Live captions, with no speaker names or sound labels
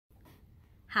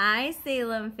Hi,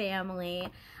 Salem family.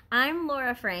 I'm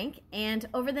Laura Frank, and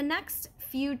over the next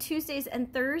few Tuesdays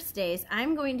and Thursdays,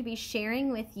 I'm going to be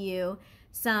sharing with you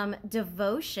some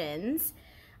devotions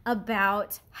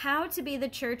about how to be the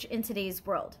church in today's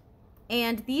world.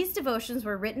 And these devotions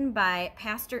were written by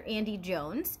Pastor Andy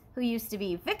Jones, who used to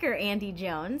be Vicar Andy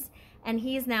Jones, and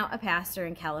he's now a pastor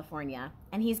in California.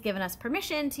 And he's given us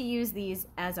permission to use these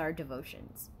as our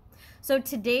devotions. So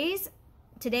today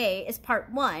is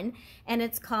part 1, and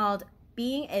it's called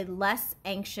Being a Less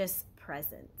Anxious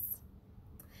Presence.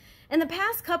 In the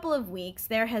past couple of weeks,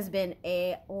 there has been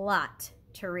a lot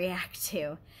to react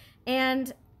to,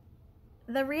 and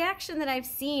the reaction that I've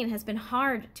seen has been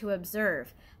hard to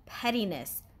observe.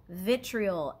 Pettiness,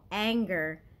 vitriol,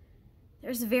 anger.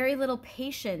 There's very little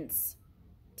patience,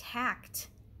 tact,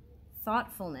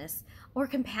 thoughtfulness, or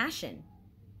compassion.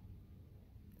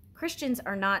 Christians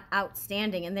are not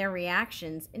outstanding in their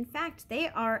reactions. In fact, they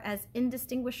are as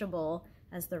indistinguishable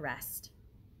as the rest.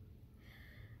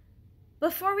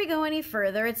 Before we go any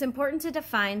further, it's important to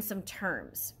define some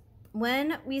terms.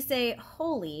 When we say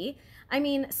holy, I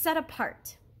mean set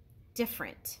apart,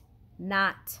 different,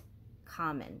 not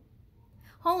common.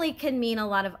 Holy can mean a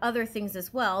lot of other things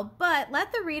as well, but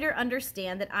let the reader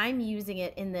understand that I'm using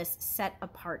it in this set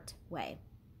apart way.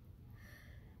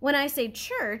 When I say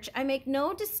church, I make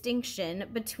no distinction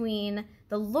between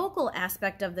the local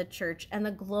aspect of the church and the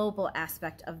global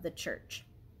aspect of the church.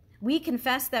 We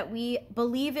confess that we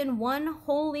believe in one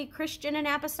holy Christian and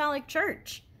apostolic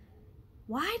church.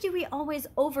 Why do we always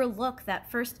overlook that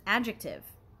first adjective?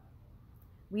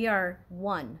 We are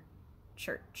one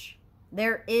church.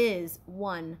 There is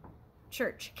one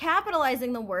church.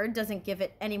 Capitalizing the word doesn't give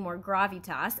it any more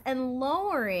gravitas, and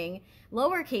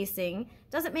lowercasing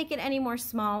doesn't make it any more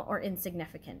small or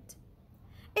insignificant.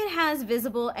 It has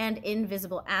visible and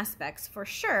invisible aspects for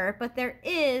sure, but there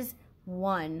is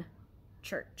one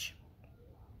church.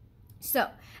 So,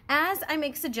 as I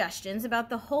make suggestions about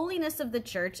the holiness of the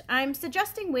church, I'm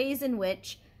suggesting ways in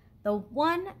which the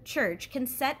one church can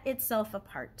set itself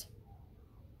apart.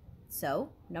 So,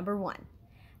 number 1,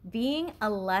 being a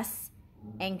less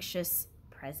anxious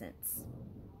presence.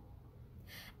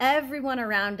 Everyone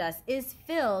around us is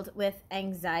filled with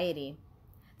anxiety.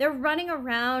 They're running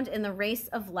around in the race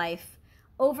of life,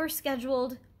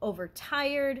 overscheduled,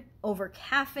 overtired,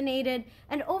 overcaffeinated,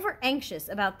 and over-anxious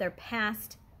about their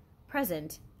past,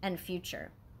 present, and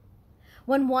future.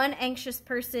 When one anxious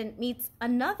person meets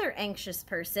another anxious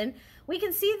person, we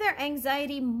can see their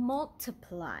anxiety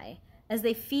multiply as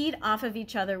they feed off of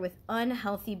each other with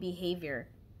unhealthy behavior.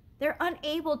 They're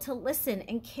unable to listen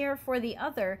and care for the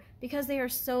other because they are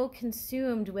so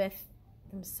consumed with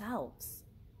themselves.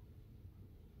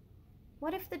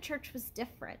 What if the church was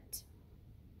different?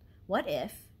 What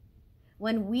if,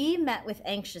 when we met with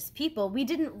anxious people, we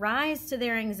didn't rise to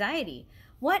their anxiety?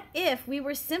 What if we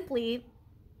were simply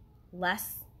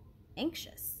less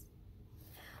anxious?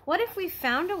 What if we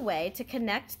found a way to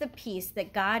connect the peace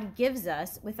that God gives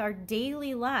us with our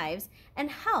daily lives and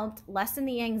helped lessen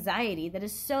the anxiety that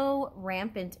is so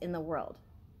rampant in the world?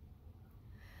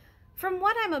 From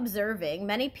what I'm observing,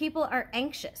 many people are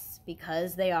anxious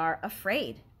because they are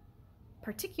afraid,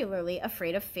 particularly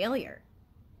afraid of failure,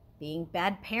 being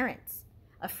bad parents,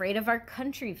 afraid of our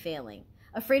country failing,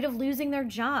 afraid of losing their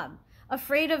job,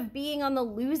 afraid of being on the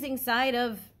losing side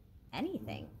of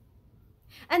anything.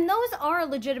 And those are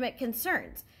legitimate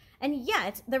concerns. And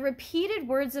yet, the repeated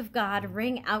words of God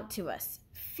ring out to us.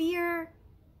 Fear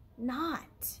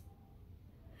not.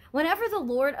 Whenever the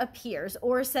Lord appears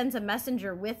or sends a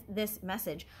messenger with this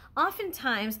message,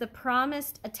 oftentimes the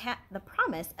promise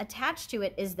attached to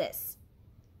it is this: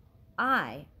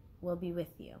 I will be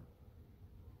with you.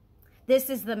 This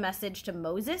is the message to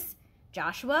Moses,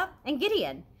 Joshua, and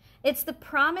Gideon. It's the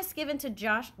promise given to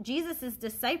Jesus'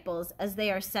 disciples as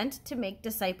they are sent to make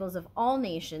disciples of all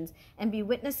nations and be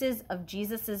witnesses of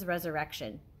Jesus'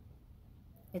 resurrection.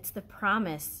 It's the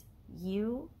promise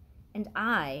you and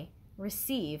I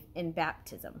receive in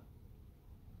baptism.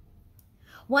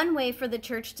 One way for the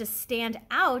church to stand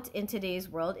out in today's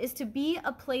world is to be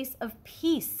a place of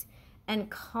peace and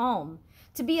calm,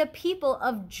 to be a people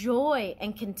of joy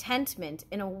and contentment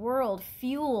in a world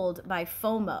fueled by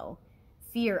FOMO,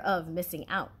 fear of missing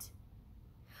out.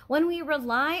 When we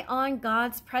rely on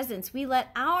God's presence, we let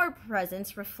our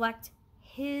presence reflect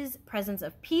His presence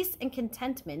of peace and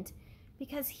contentment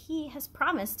because He has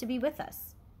promised to be with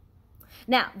us.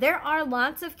 Now, there are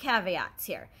lots of caveats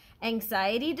here.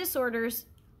 Anxiety disorders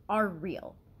are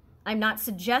real. I'm not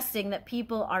suggesting that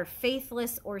people are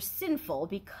faithless or sinful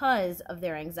because of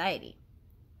their anxiety.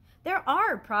 There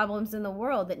are problems in the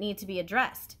world that need to be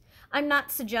addressed. I'm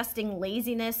not suggesting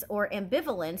laziness or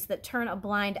ambivalence that turn a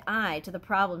blind eye to the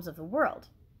problems of the world.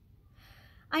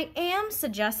 I am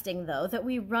suggesting, though, that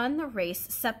we run the race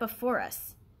set before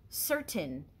us,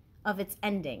 certain of its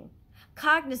ending,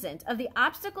 cognizant of the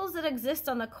obstacles that exist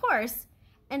on the course,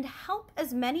 and help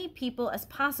as many people as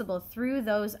possible through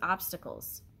those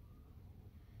obstacles.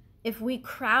 If we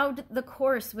crowd the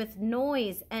course with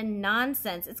noise and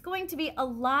nonsense, it's going to be a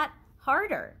lot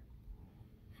harder.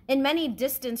 In many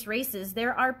distance races,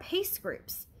 there are pace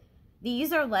groups.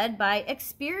 These are led by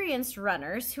experienced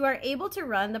runners who are able to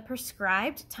run the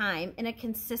prescribed time in a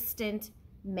consistent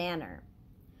manner.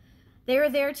 They are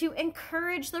there to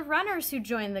encourage the runners who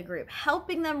join the group,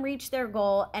 helping them reach their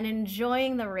goal and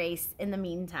enjoying the race in the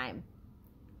meantime.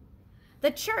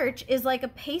 The church is like a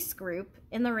pace group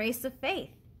in the race of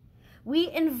faith.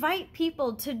 We invite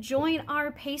people to join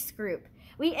our pace group.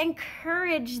 We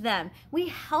encourage them. We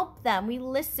help them. We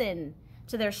listen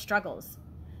to their struggles.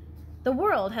 The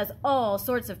world has all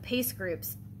sorts of pace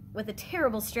groups with a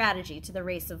terrible strategy to the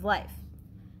race of life.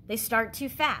 They start too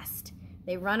fast.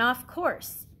 They run off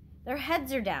course. Their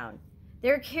heads are down.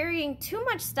 They're carrying too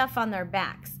much stuff on their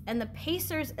backs, and the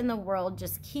pacers in the world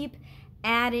just keep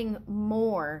adding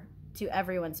more to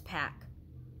everyone's pack.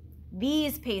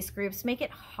 These pace groups make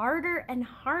it harder and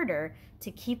harder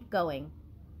to keep going.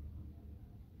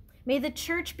 May the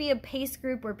church be a pace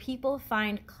group where people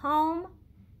find calm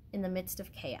in the midst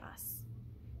of chaos,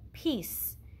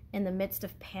 peace in the midst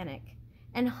of panic,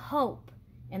 and hope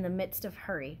in the midst of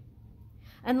hurry.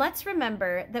 And let's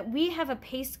remember that we have a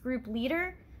pace group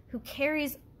leader who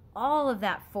carries all of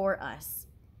that for us,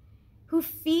 who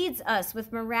feeds us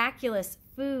with miraculous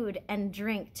food and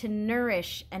drink to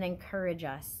nourish and encourage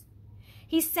us.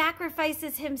 He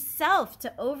sacrifices himself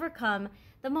to overcome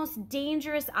the most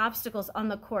dangerous obstacles on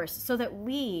the course so that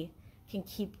we can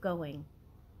keep going.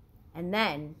 And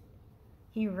then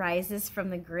he rises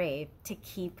from the grave to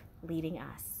keep leading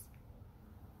us.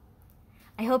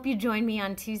 I hope you join me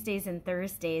on Tuesdays and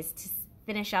Thursdays to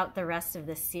finish out the rest of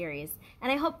this series.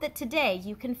 And I hope that today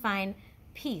you can find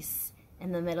peace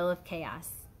in the middle of chaos.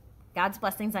 God's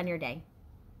blessings on your day.